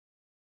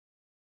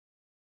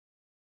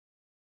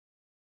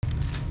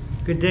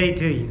Good day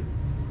to you.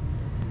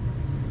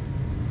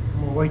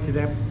 I'm gonna wait till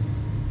that.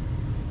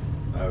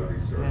 I would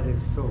restart. That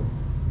is so.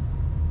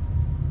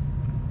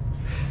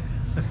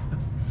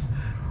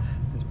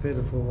 It's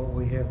pitiful what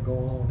we have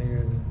going on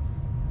here.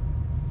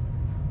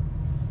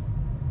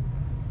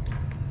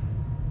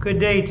 Good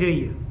day to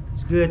you.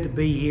 It's good to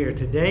be here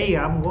today.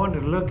 I'm going to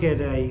look at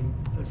a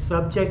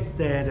subject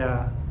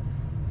that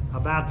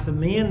about some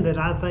men that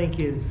I think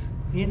is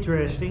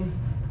interesting.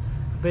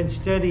 I've been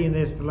studying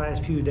this the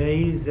last few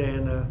days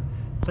and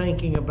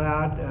thinking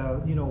about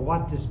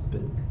what to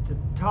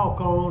talk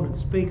on and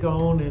speak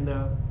on,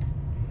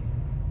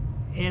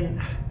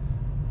 and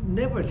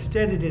never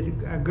studied it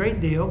a great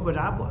deal, but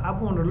I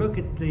want to look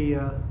at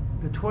the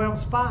 12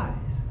 spies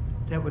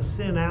that was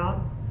sent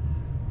out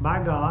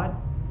by God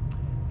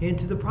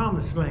into the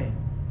promised land.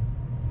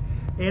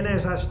 And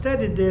as I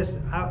studied this,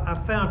 I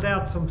found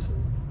out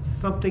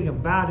something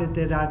about it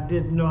that I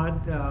did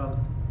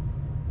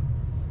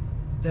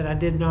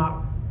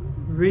not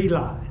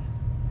realize.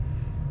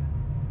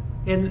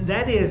 And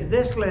that is,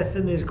 this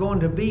lesson is going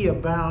to be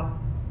about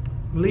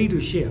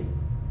leadership.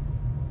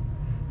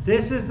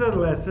 This is a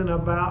lesson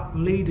about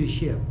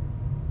leadership.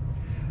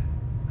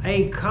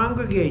 A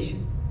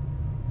congregation,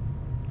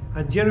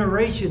 a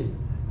generation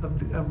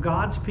of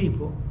God's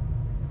people.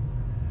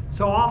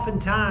 So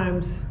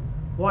oftentimes,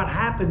 what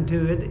happened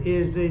to it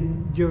is a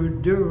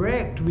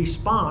direct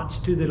response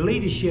to the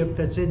leadership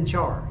that's in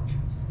charge.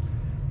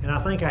 And I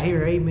think I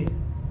hear amen.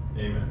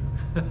 Amen.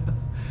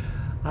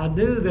 I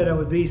knew that it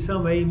would be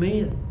some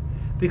amen,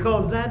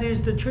 because that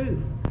is the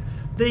truth.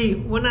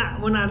 When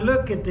I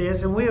look at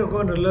this, and we are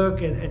going to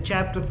look at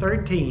chapter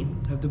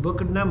 13 of the book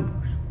of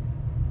Numbers.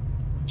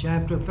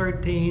 Chapter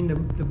 13,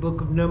 the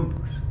book of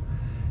Numbers.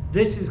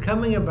 This is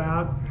coming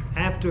about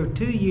after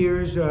 2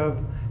 years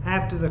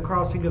after the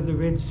crossing of the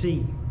Red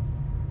Sea.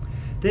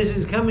 This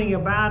is coming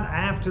about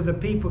after the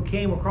people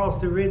came across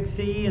the Red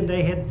Sea, and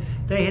they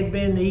had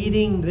been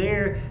eating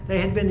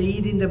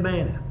the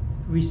manna,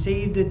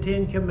 received the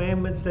 10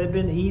 commandments. They'd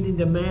been eating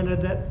the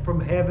manna from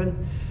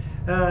heaven.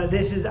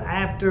 This is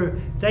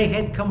after they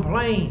had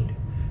complained,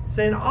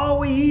 saying, "Are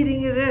we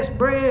eating this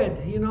bread?"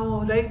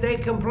 They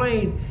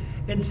complained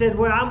and said,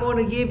 "Well, I'm going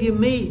to give you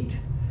meat."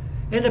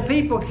 And the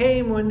people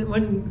came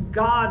when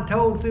God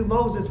told through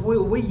Moses,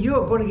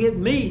 "You're going to get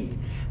meat."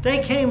 They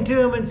came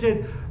to him and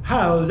said,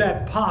 "How is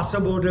that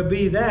possible to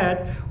be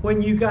that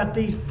when you got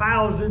these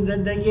thousands?"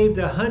 And they gave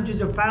the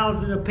hundreds of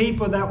thousands of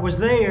people that was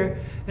there.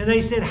 And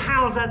they said,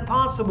 "How is that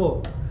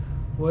possible?"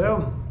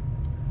 Well,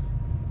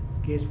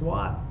 guess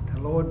what? The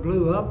Lord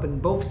blew up in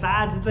both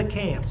sides of the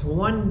camps.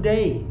 One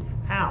day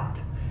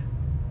out,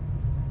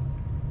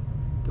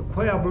 the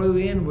quail blew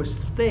in, was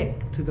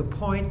thick to the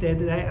point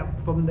that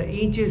from the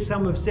inches,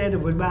 some have said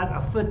it was about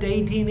a foot to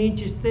 18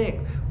 inches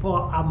thick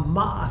for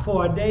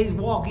a day's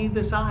walk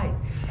either side.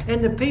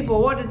 And the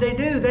people, what did they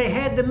do? They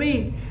had the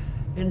meat.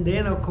 And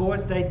then, of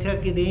course, they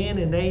took it in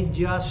and they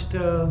just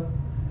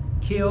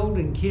killed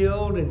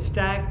and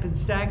stacked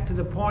to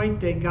the point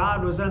that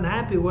God was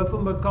unhappy with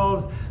them,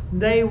 because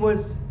they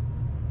was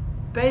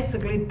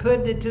basically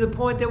putting it to the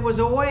point that was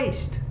a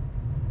waste.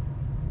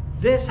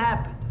 This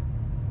happened.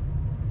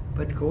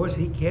 But of course,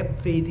 he kept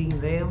feeding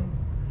them.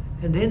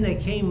 And then they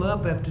came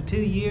up after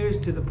 2 years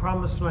to the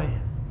promised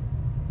land.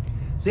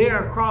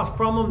 There across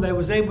from them, they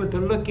was able to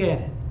look at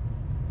it.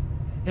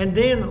 And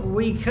then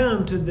we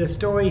come to the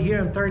story here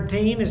in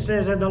 13. It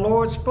says, "And the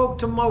Lord spoke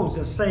to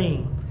Moses,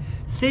 saying,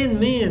 Send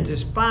men to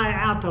spy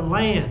out the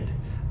land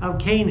of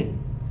Canaan,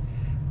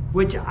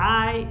 which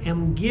I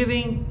am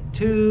giving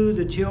to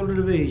the children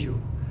of Israel."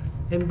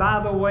 And by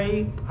the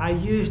way, I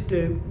used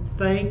to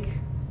think,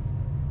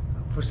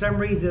 for some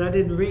reason, I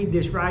didn't read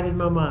this right in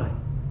my mind.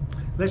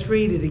 Let's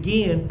read it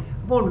again.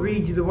 I'm going to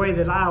read you the way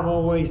that I've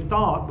always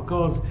thought,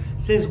 because it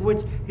says,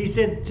 he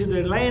said, "To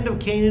the land of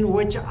Canaan,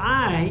 which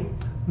I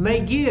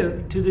may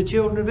give to the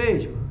children of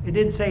Israel." It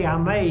didn't say I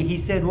may. He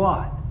said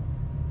what?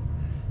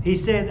 He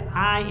said,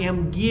 "I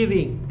am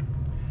giving."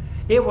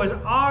 It was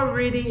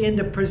already in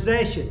the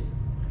possession.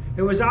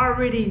 It was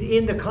already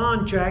in the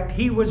contract.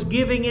 He was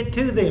giving it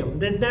to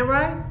them. Isn't that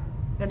right?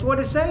 That's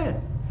what it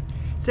said.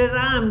 It says,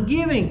 "I am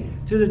giving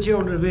to the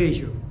children of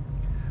Israel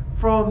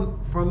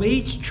from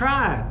each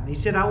tribe." He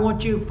said, "I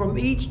want you from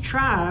each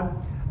tribe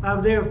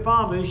of their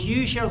fathers,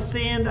 you shall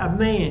send a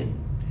man,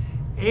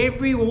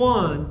 every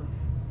one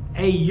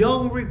a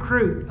young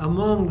recruit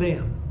among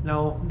them."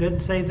 No, it doesn't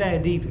say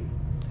that either.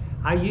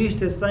 I used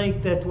to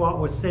think that's what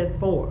was sent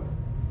for,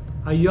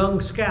 a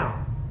young scout.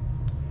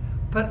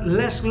 But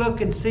let's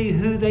look and see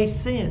who they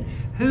sent.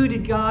 Who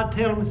did God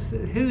tell them?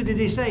 Who did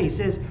he say?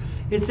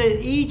 It said,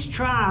 "Each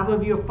tribe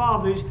of your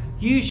fathers,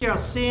 you shall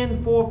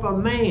send forth a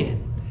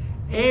man,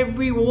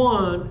 every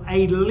one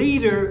a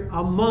leader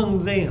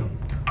among them."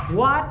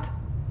 What?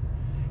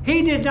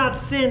 He did not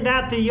send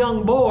out the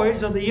young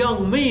boys or the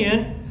young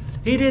men.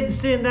 He didn't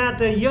send out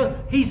the young.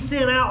 He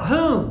sent out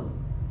whom?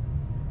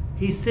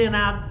 He sent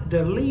out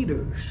the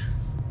leaders.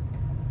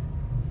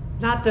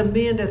 Not the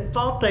men that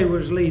thought they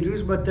was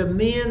leaders, but the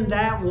men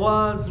that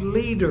was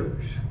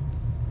leaders.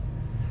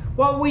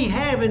 What we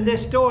have in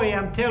this story,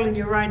 I'm telling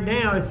you right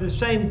now, is the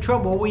same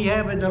trouble we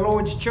have in the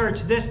Lord's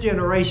church this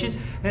generation,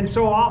 and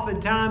so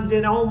oftentimes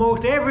in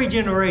almost every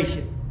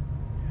generation.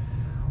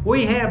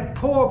 We have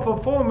poor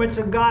performance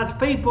of God's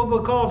people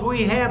because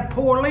we have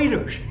poor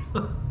leaders.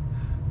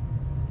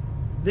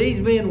 These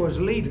men was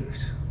leaders,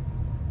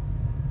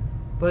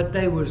 but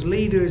they was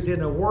leaders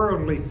in a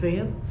worldly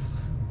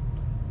sense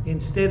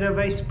instead of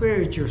a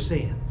spiritual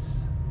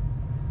sense.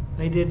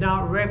 They did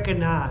not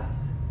recognize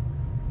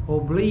or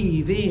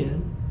believe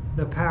in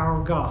the power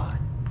of God.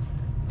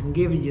 I'm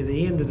giving you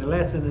the end of the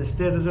lesson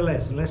instead of the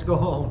lesson. Let's go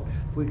home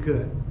if we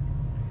could.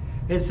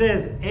 It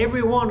says,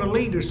 every one a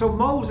leader. So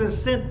Moses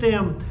sent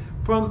them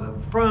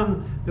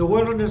from the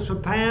wilderness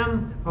of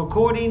Pam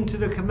according to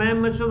the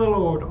commandments of the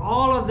Lord.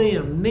 All of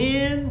them,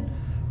 men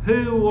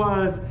who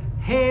was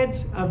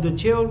heads of the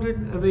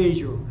children of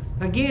Israel.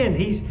 Again,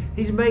 he's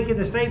making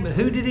the statement.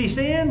 Who did he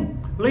send?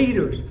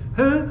 Leaders.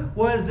 Who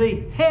was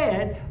the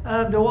head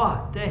of the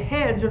what? The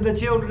heads of the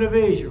children of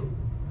Israel.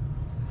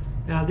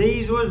 Now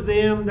these was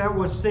them that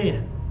was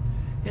sent.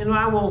 And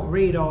I won't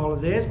read all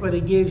of this, but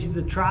it gives you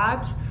the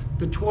tribes,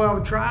 the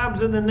 12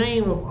 tribes, and the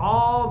name of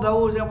all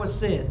those that was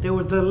sent. There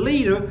was the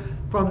leader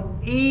from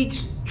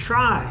each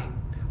tribe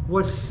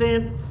was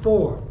sent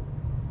forth.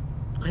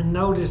 And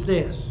notice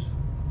this.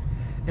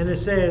 And it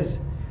says,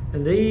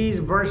 and these,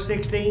 verse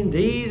 16,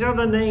 these are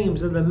the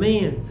names of the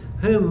men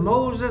whom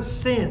Moses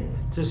sent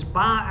to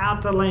spy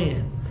out the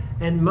land.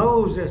 And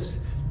Moses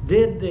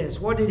did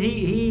this. What did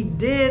he? He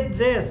did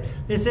this.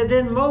 It said,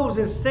 then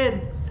Moses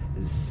sent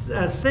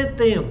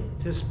them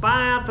to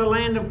spy out the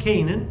land of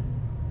Canaan,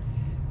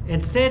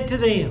 and said to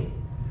them,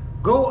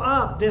 go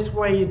up this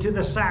way to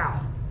the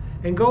south,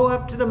 and go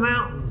up to the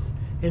mountains,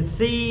 and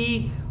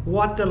see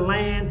what the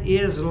land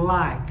is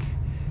like.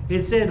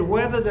 It said,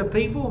 whether the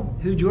people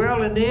who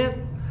dwell in it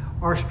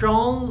are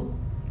strong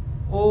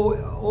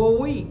or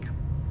weak,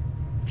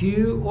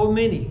 few or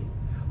many.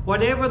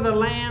 Whatever the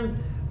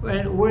land,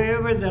 and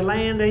wherever the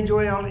land they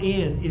dwell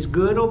in is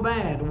good or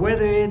bad,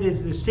 whether it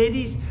is the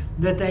cities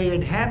that they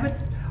inhabit,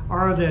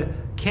 or the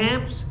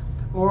camps,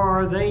 or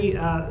are they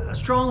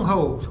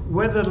strongholds,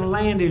 whether the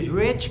land is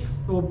rich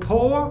or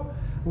poor,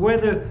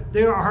 whether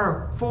there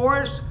are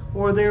forests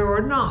or there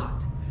are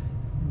not.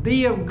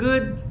 Be of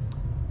good,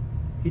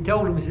 he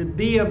told him, he said,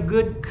 be of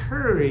good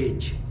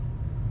courage,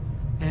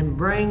 and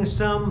bring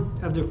some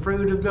of the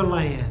fruit of the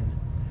land.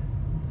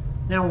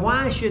 Now,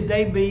 why should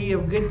they be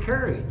of good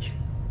courage?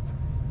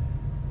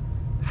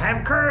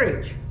 Have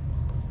courage.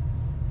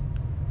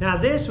 Now,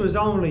 this was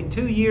only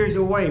 2 years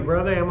away,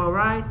 brother, am I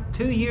right?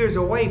 2 years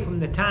away from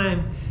the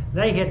time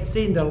they had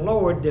seen the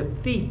Lord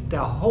defeat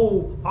the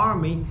whole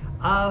army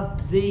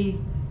of the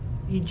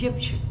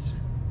Egyptians.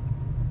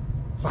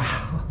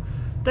 Wow.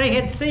 They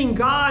had seen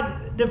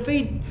God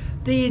defeat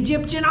the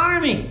Egyptian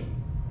army.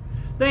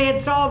 They had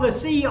saw the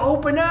sea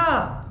open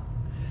up.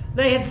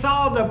 They had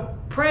saw the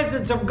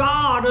presence of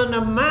God on the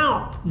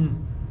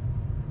mountain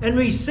and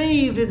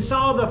received and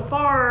saw the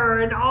fire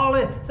and all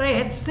it. They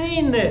had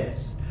seen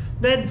this.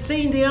 They had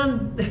seen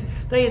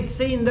they had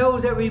seen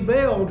those that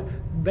rebelled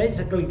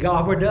basically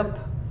gobbled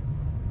up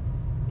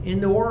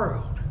in the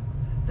world.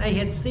 They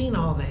had seen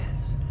all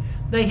this.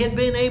 They had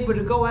been able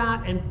to go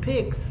out and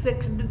pick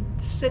six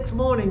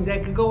mornings. They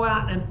could go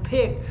out and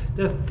pick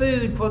the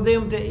food for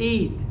them to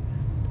eat.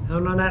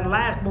 And on that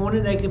last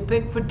morning, they could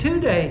pick for 2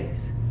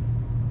 days.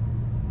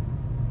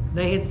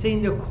 They had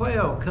seen the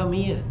quail come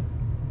in.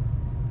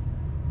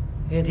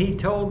 And he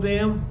told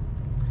them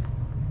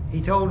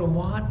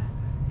what?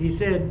 He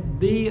said,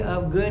 be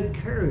of good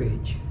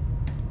courage.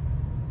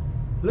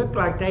 Looked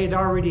like they'd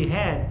already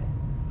had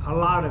a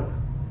lot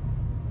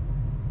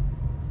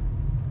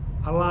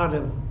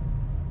of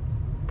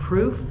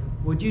proof,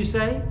 would you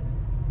say,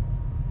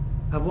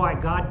 of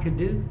what God could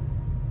do?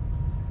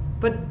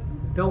 But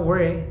don't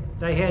worry,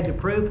 they had the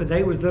proof and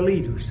they was the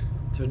leaders.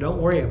 So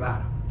don't worry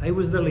about them. They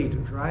was the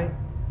leaders, right?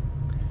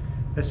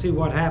 Let's see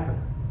what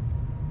happened.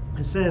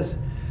 It says,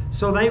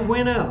 so they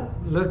went up.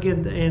 Look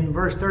in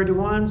verse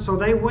 31. So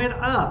they went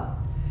up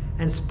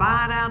and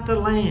spied out the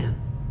land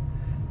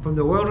from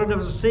the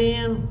wilderness of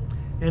Sin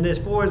and as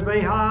far as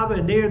Bahab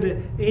and near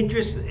the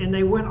entrance, and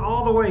they went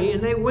all the way,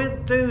 and they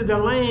went through the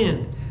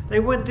land. They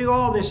went through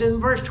all this. In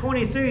verse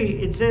 23,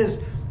 it says,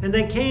 and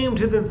they came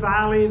to the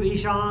valley of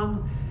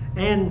Ishon,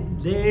 and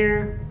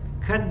there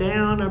cut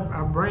down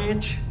a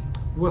branch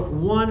with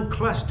one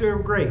cluster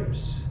of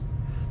grapes.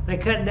 They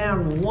cut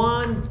down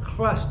one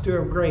cluster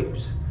of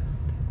grapes.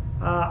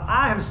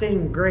 I have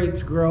seen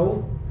grapes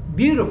grow.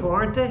 Beautiful,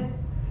 aren't they?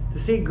 To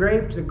see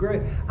grapes.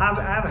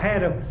 I've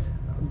had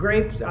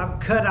grapes. I've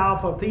cut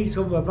off a piece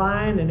of a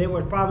vine, and it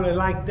was probably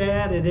like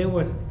that. And it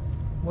was,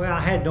 well, I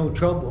had no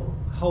trouble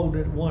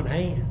holding it in one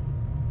hand.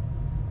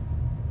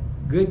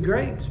 Good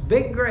grapes,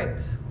 big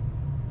grapes.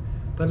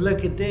 But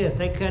look at this.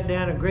 They cut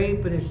down a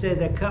grape, and it says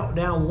they cut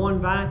down one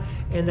vine,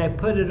 and they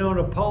put it on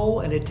a pole,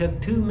 and it took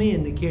 2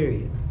 men to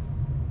carry it.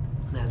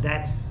 Now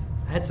that's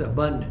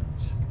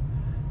abundance.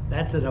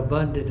 That's an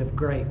abundance of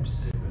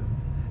grapes.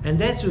 And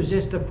this was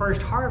just the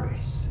first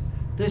harvest.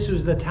 This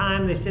was the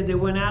time, they said they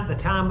went out, the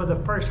time of the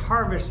first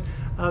harvest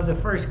of the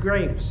first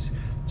grapes.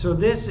 So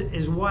this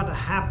is what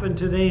happened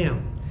to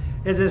them.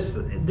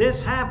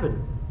 This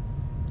happened.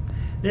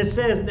 It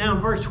says now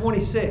in verse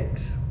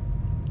 26.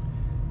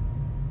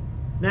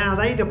 Now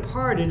they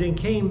departed and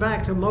came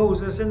back to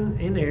Moses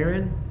and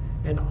Aaron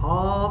and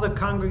all the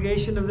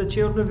congregation of the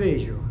children of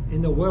Israel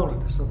in the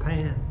wilderness of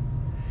Pan.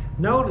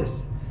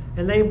 Notice,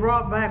 and they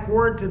brought back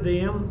word to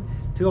them,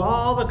 to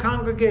all the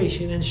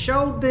congregation, and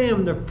showed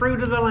them the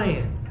fruit of the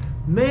land.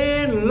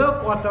 Man,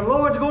 look what the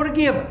Lord's going to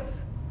give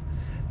us.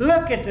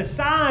 Look at the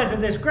size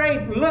of this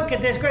grape. Look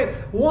at this grape.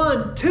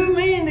 1, 2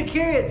 men to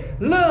carry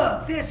it.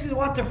 Look, this is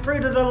what the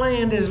fruit of the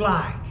land is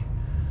like.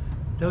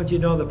 Don't you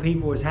know the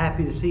people was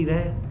happy to see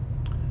that?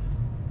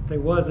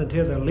 It wasn't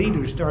until the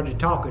leaders started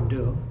talking to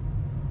them.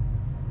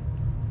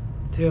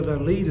 Till the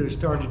leaders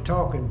started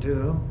talking to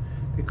them.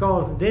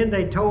 Because then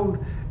they told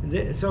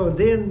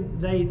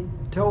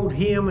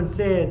him and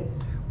said,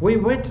 we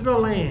went to the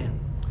land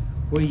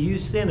where you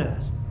sent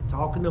us,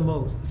 talking to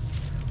Moses.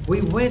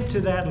 We went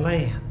to that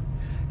land.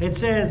 It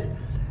says,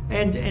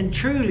 and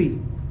truly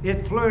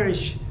it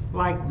flourished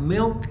like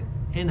milk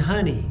and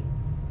honey.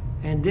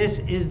 And this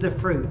is the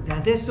fruit. Now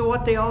this is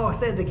what they all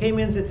said. They came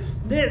in and said,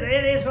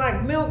 it's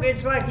like milk.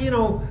 It's like,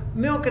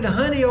 milk and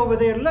honey over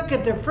there. Look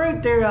at the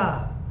fruit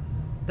thereof.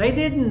 They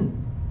didn't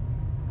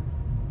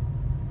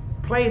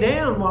play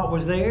down what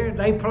was there.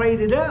 They played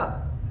it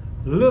up.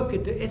 Look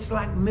at it's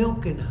like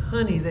milk and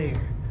honey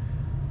there.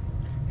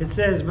 It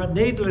says, but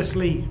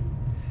needlessly,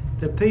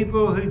 the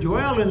people who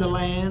dwell in the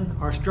land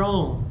are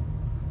strong,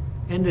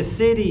 and the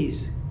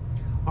cities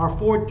are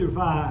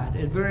fortified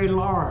and very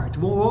large.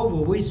 Moreover,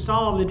 we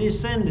saw the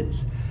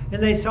descendants,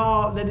 and they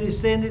saw the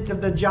descendants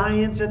of the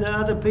giants and the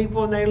other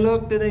people, and they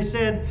looked and they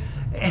said,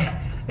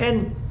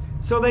 and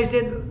so they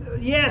said,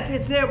 yes,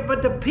 it's there,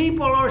 but the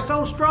people are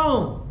so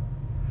strong.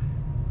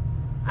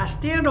 I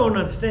still don't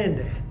understand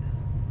that.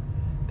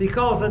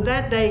 Because of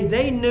that day,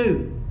 they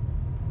knew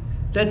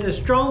that the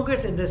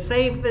strongest and the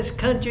safest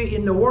country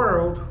in the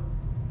world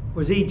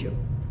was Egypt.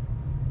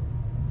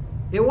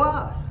 It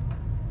was.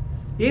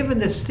 Even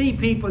the sea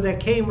people that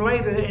came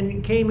later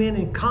and came in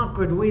and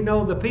conquered, we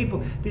know the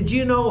people. Did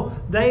you know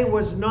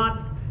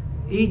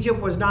Egypt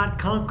was not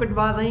conquered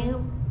by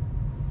them?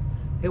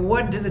 It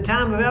wasn't to the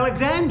time of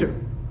Alexander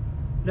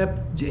that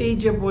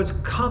Egypt was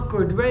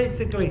conquered,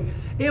 basically.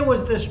 It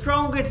was the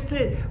strongest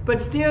thing, but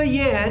still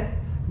yet,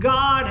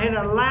 God had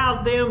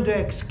allowed them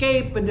to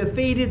escape and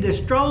defeated the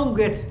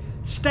strongest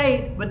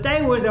state, but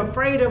they was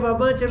afraid of a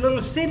bunch of little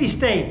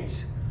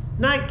city-states,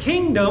 not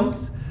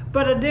kingdoms,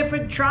 but a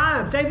different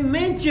tribe. They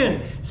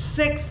mentioned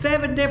 6,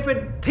 7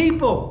 different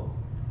people,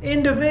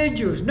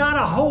 individuals, not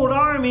a whole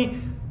army.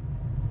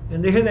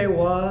 And there they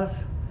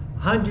was,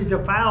 hundreds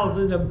of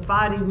thousands of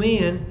fighting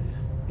men,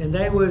 and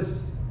they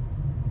was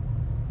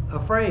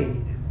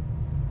afraid.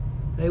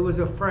 They was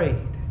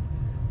afraid.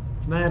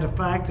 Matter of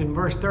fact, in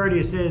verse 30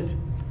 it says,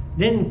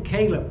 then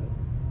Caleb,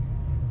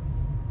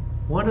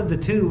 one of the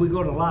two we're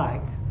going to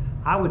like,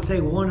 I would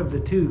say one of the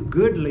two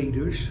good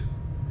leaders,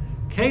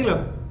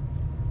 Caleb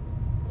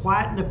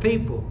quieted the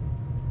people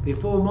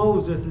before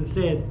Moses and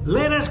said,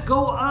 let us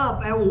go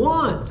up at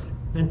once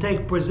and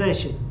take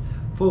possession,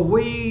 for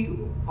we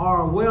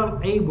are well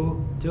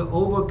able to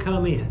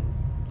overcome it.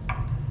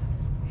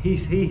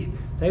 Hey,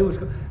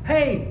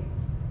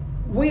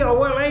 we are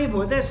well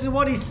able. This is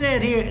what he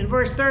said here in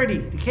verse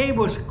 30.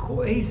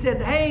 He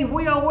said, hey,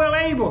 we are well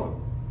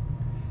able.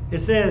 It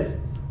says,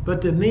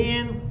 but the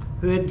men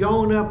who had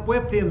gone up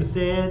with him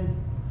said,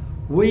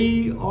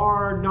 we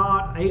are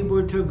not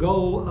able to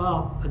go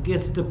up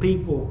against the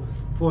people,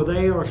 for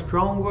they are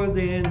stronger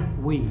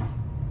than we.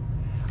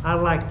 I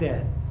like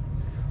that.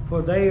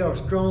 For they are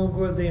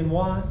stronger than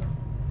what?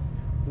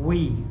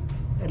 We.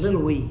 A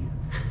little we.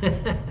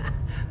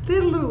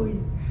 little we.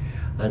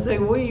 I say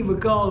we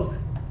because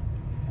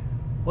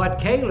what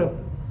Caleb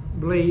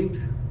believed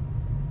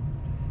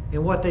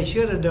and what they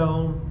should have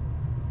done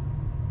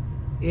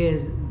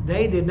is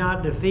they did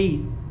not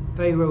defeat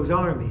Pharaoh's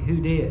army.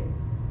 Who did?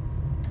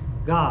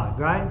 God,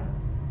 right?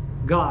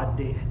 God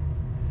did.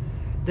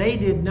 They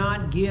did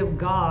not give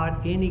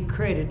God any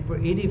credit for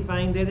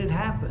anything that had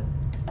happened.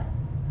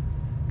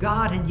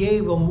 God had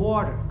gave them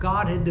water.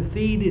 God had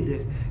defeated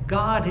it.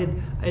 God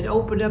had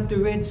opened up the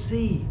Red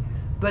Sea.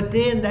 But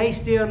then they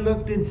still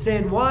looked and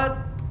said, what?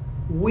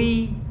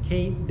 We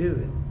can't do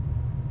it.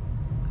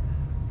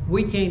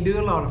 We can't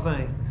do a lot of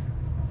things.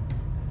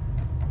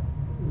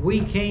 We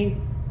can't,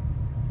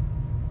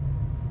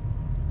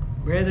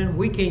 brethren,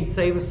 we can't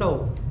save a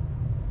soul.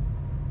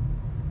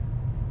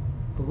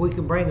 But we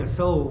can bring a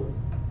soul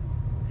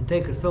and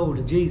take a soul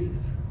to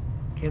Jesus.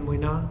 Can we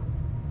not?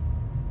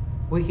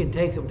 We can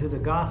take them to the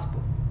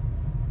gospel.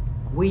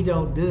 We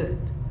don't do it.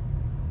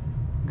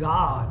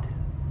 God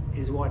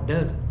is what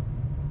does it.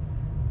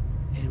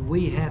 And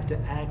we have to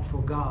act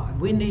for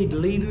God. We need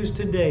leaders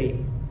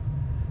today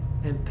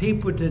and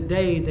people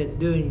today that's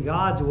doing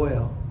God's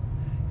will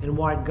and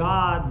what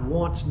God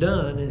wants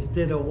done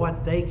instead of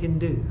what they can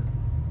do.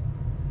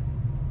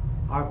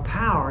 Our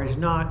power is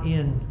not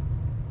in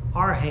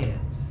our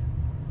hands.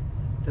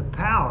 The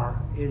power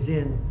is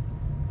in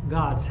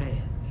God's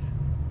hands.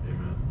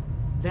 Amen.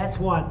 That's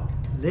what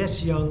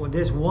this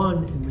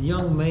one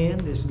young man,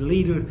 this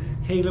leader,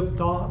 Caleb,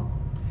 thought.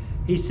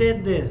 He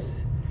said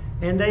this,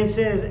 and it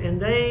said,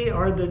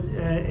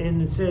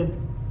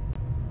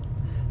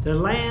 the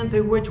land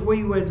through which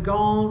we was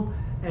gone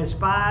as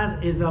spies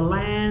is a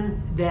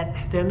land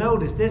that,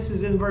 notice, this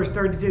is in verse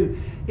 32,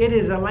 it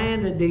is a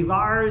land that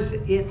devours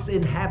its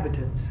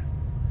inhabitants.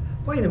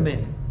 Wait a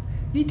minute.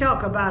 You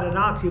talk about an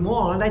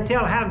oxymoron. They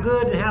tell how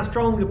good and how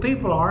strong the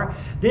people are.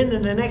 Then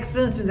in the next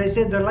sentence they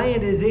said the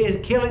land is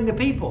killing the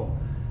people.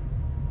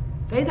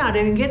 They're not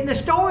even getting the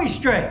story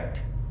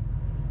straight.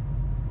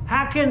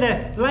 How can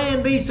the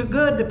land be so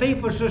good, the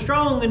people are so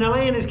strong, and the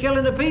land is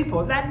killing the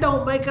people? That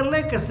don't make a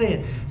lick of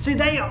sense. See,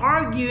 they are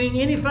arguing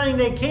anything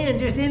they can,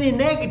 just any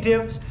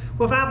negatives,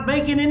 without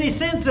making any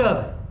sense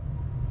of it.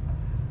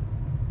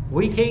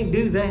 We can't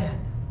do that.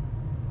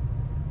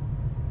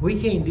 We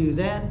can't do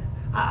that.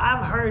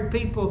 I've heard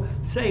people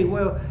say,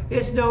 well,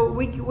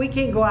 we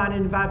can't go out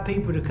and invite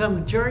people to come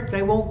to church.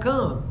 They won't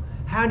come.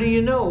 How do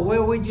you know?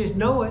 Well, we just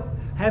know it.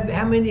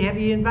 How many have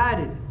you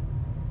invited?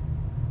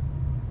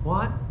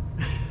 What?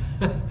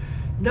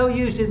 No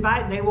use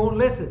inviting, they won't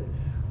listen.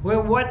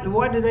 Well,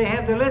 what do they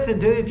have to listen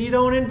to if you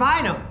don't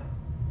invite them?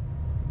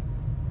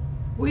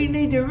 We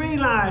need to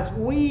realize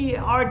we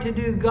are to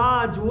do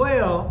God's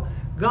will,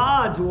 and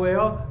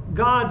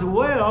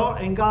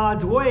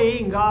God's way,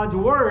 and God's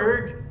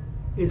word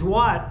is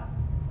what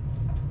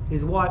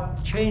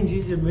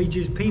changes and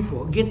reaches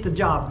people. Get the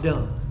job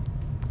done.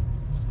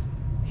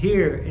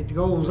 Here it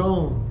goes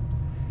on.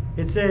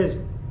 It says,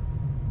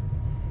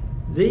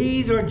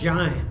 these are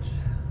giants.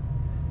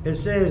 It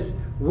says,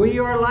 we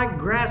are like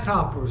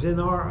grasshoppers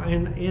in our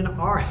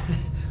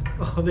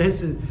oh,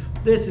 this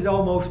is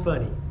almost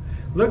funny.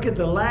 Look at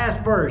the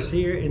last verse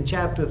here in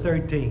chapter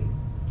 13.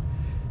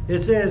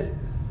 It says,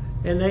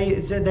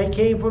 it said they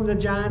came from the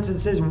giants. It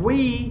says,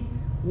 we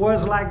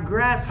was like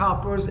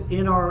grasshoppers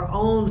in our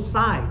own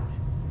sight,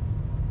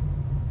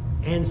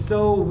 and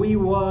so we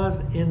was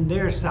in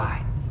their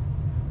sight.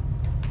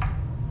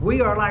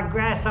 We are like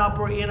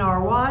grasshopper in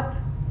our what?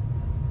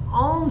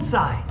 Own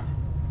sight.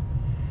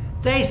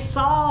 They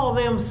saw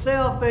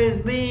themselves as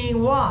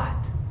being what?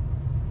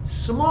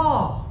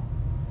 Small.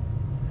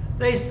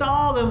 They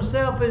saw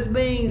themselves as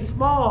being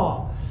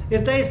small.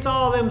 If they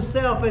saw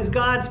themselves as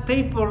God's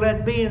people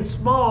at being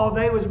small,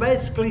 they was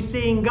basically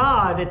seeing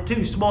God at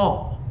too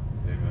small.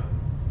 Amen.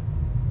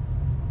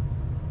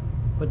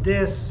 But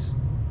this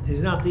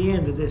is not the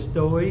end of this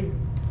story.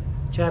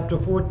 Chapter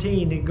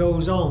 14, it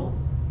goes on.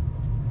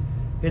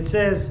 It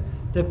says,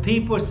 the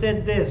people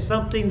said this,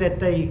 something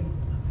that they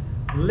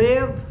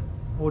live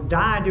or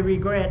die to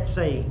regret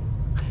saying,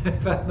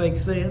 if that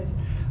makes sense.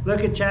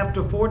 Look at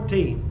chapter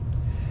 14.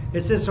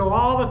 It says, so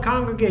all the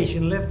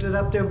congregation lifted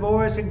up their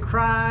voice and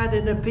cried,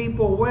 and the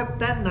people wept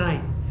that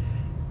night.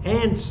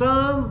 And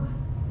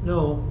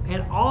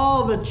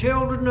all the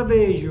children of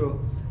Israel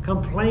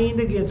complained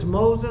against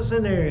Moses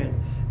and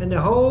Aaron. And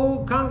the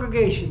whole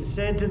congregation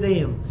said to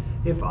them,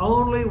 if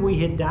only we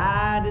had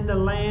died in the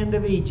land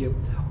of Egypt,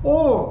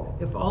 or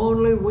if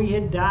only we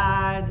had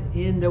died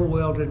in the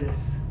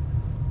wilderness.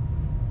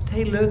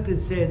 They looked and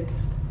said,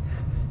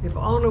 if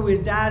only we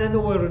had died in the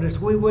wilderness,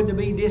 we wouldn't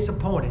be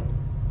disappointed.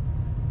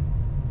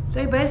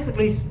 They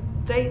basically,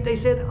 they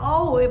said,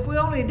 oh, if we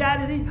only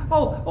died in Egypt,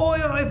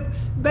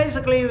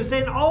 basically it was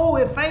saying,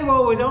 if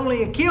Pharaoh had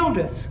only killed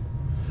us,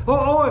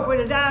 or if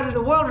we'd have died in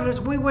the wilderness,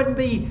 we wouldn't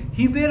be not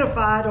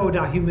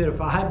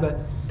humidified, but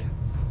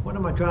what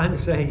am I trying to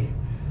say?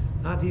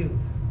 Not you,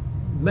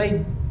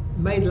 made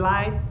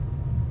light,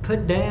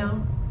 put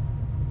down.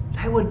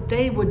 They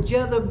would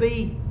rather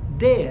be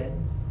dead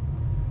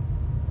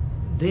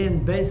than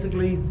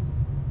basically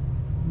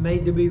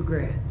made to be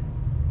regret.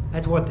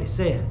 That's what they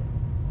said.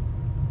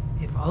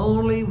 If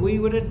only we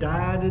would have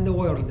died in the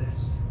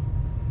wilderness.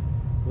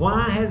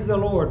 Why has the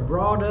Lord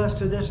brought us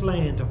to this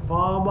land to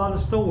fall by the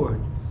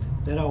sword,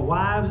 that our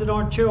wives and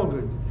our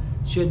children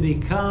should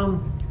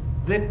become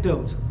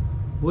victims?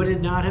 Would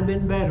it not have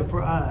been better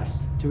for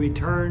us to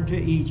return to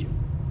Egypt?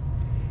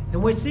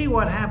 And we see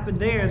what happened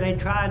there. They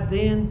tried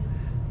then,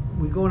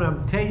 we're going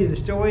to tell you the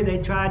story, they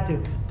tried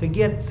to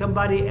get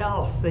somebody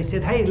else. They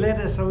said, hey, let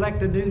us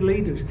elect a new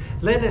leaders.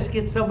 Let us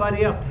get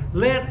somebody else.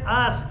 Let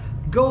us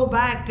go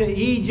back to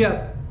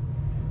Egypt.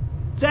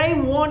 They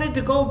wanted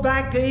to go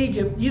back to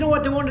Egypt. You know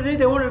what they wanted to do?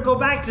 They wanted to go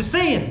back to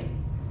sin.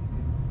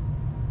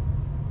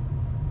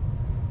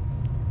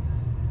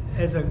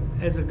 As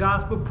a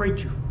gospel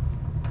preacher,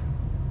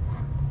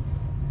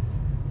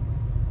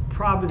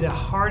 probably the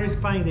hardest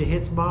thing that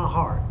hits my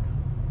heart.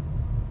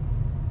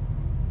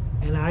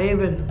 And I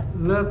even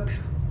looked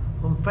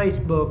on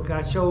Facebook.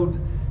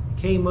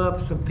 Came up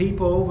some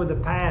people over the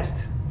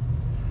past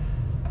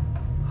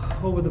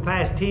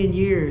 10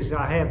 years.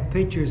 I have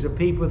pictures of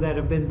people that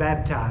have been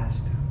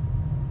baptized.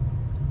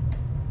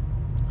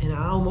 And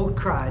I almost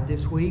cried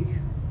this week.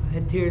 I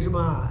had tears in my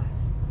eyes,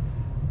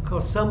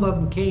 because some of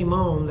them came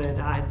on that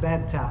I had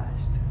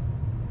baptized.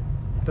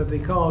 but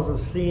because of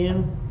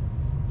sin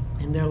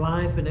in their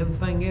life and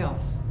everything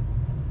else,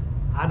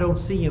 I don't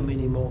see them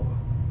anymore.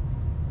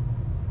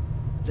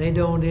 They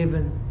don't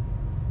even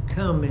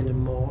come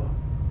anymore.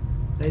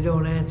 They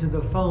don't answer the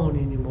phone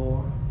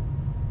anymore.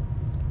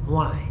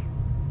 Why?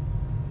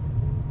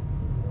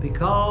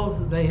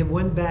 Because they have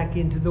went back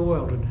into the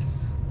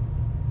wilderness.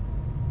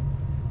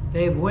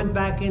 They have went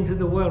back into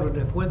the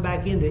wilderness, went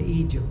back into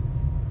Egypt,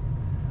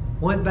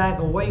 went back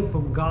away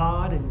from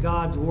God and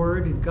God's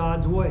word and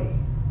God's way.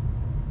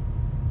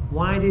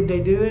 Why did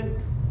they do it?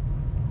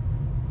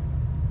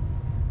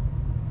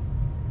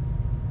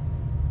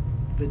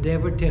 The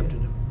devil tempted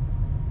them.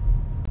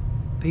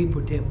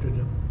 People tempted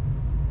them.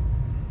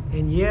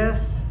 And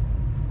yes,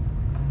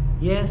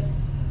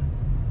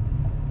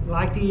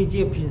 like the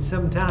Egyptians,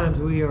 sometimes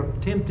we are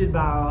tempted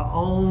by our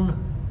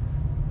own,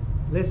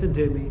 listen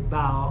to me, by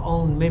our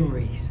own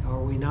memories,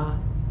 are we not?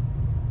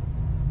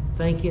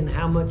 Thinking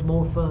how much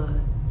more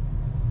fun.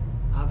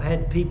 I've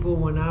had people,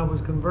 when I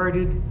was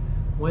converted,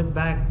 went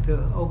back to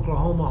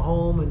Oklahoma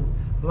home, and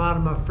a lot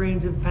of my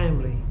friends and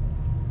family,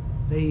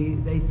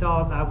 they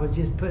thought I was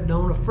just putting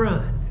on a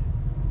front.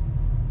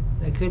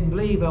 They couldn't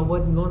believe I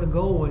wasn't going to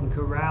go and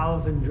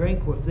carouse and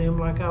drink with them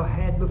like I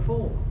had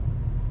before.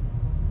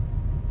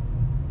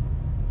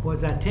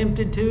 Was I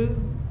tempted to?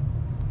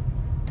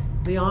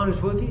 Be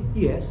honest with you?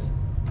 Yes.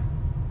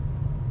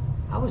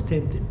 I was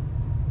tempted.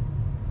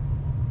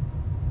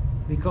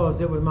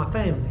 Because it was my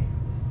family.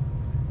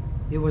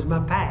 It was my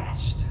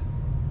past.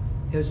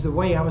 It was the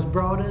way I was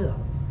brought up.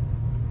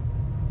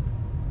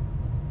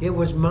 It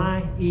was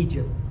my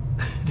Egypt.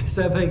 Does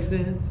that make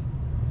sense?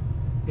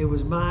 It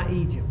was my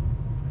Egypt.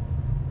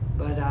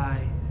 But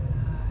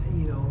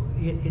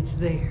it's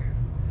there.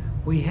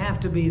 We have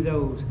to be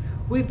those.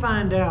 We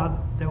find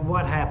out that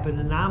what happened,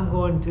 and I'm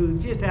going to,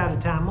 just out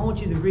of time, I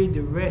want you to read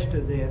the rest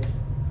of this,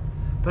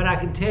 but I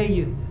can tell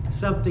you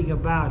something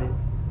about it.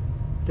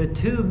 The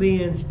two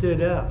men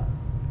stood up,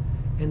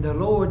 and the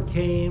Lord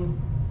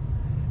came,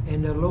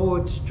 and the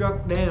Lord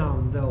struck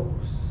down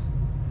those.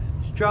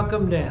 Struck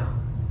them down.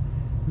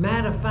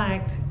 Matter of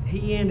fact,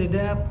 he ended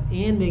up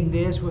ending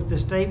this with the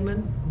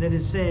statement that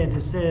it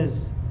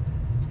says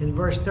in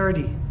verse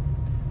 30,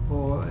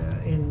 or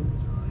in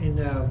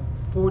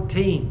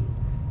 14,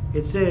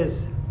 it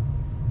says,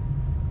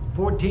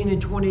 14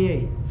 and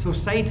 28, so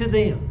say to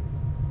them,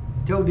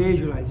 he told the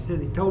Israelites,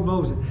 he told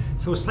Moses,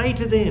 so say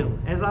to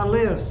them, as I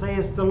live,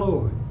 saith the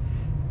Lord,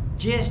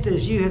 just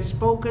as you have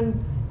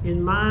spoken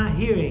in my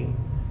hearing,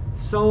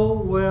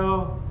 so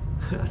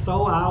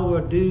I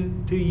will do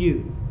to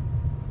you.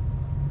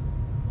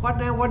 What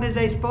now? What did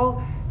they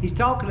spoke? He's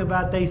talking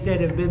about, they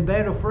said it'd been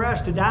better for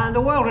us to die in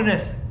the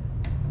wilderness.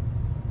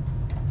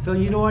 So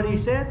you know what he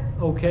said?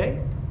 Okay,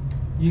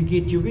 you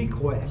get your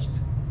request.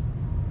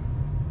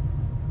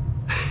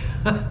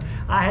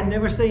 I had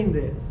never seen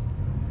this.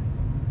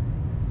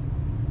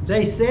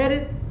 They said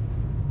it.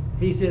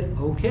 He said,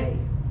 okay,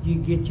 you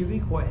get your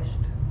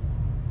request.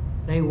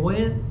 They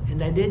went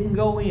and they didn't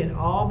go in,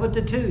 all but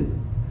the two.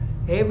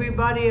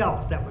 Everybody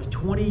else that was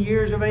 20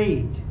 years of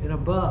age and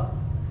above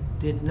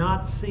did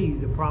not see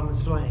the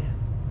promised land.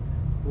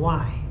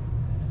 Why?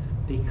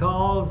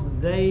 Because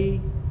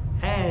they,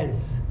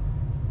 as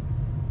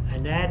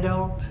an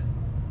adult,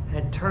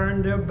 had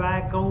turned their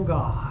back on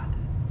God,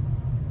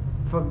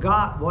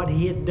 forgot what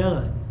he had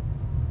done,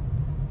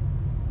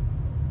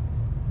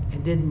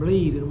 and didn't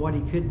believe in what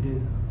he could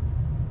do.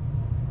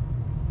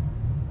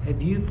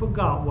 Have you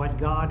forgot what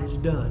God has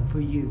done for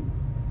you?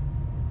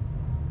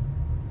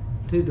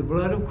 Through the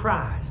blood of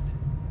Christ,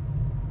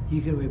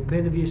 you can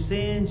repent of your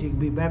sins, you can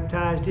be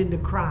baptized into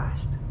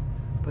Christ.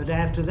 But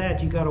after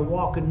that, you got to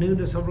walk in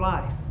newness of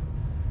life.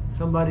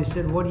 Somebody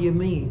said, what do you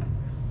mean?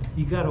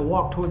 You got to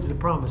walk towards the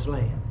promised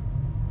land.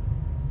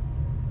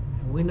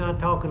 And we're not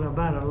talking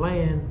about a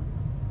land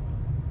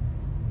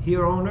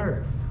here on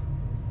earth.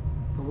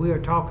 But we are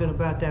talking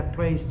about that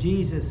place.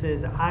 Jesus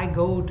says, I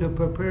go to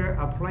prepare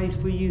a place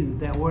for you,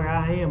 that where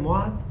I am,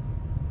 what?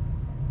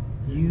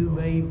 You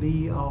may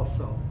be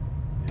also.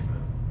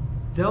 Amen.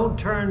 Don't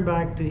turn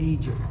back to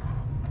Egypt.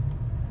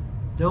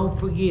 Don't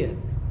forget.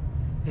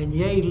 And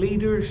yea,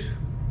 leaders,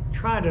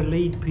 try to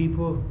lead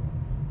people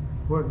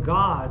where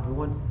God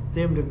wants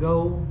them to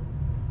go,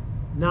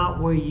 not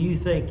where you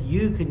think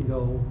you can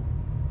go,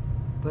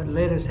 but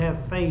let us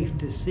have faith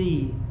to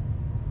see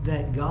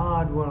that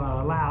God will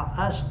allow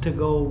us to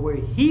go where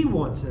he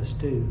wants us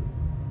to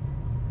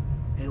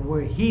and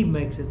where he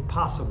makes it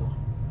possible.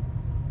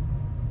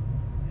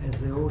 As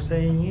the old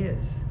saying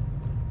is,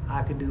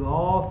 I can do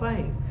all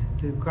things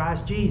through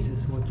Christ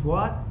Jesus, which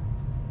what?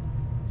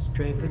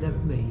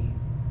 Strengtheneth me.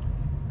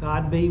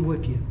 God be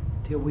with you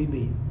till we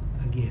meet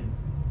again.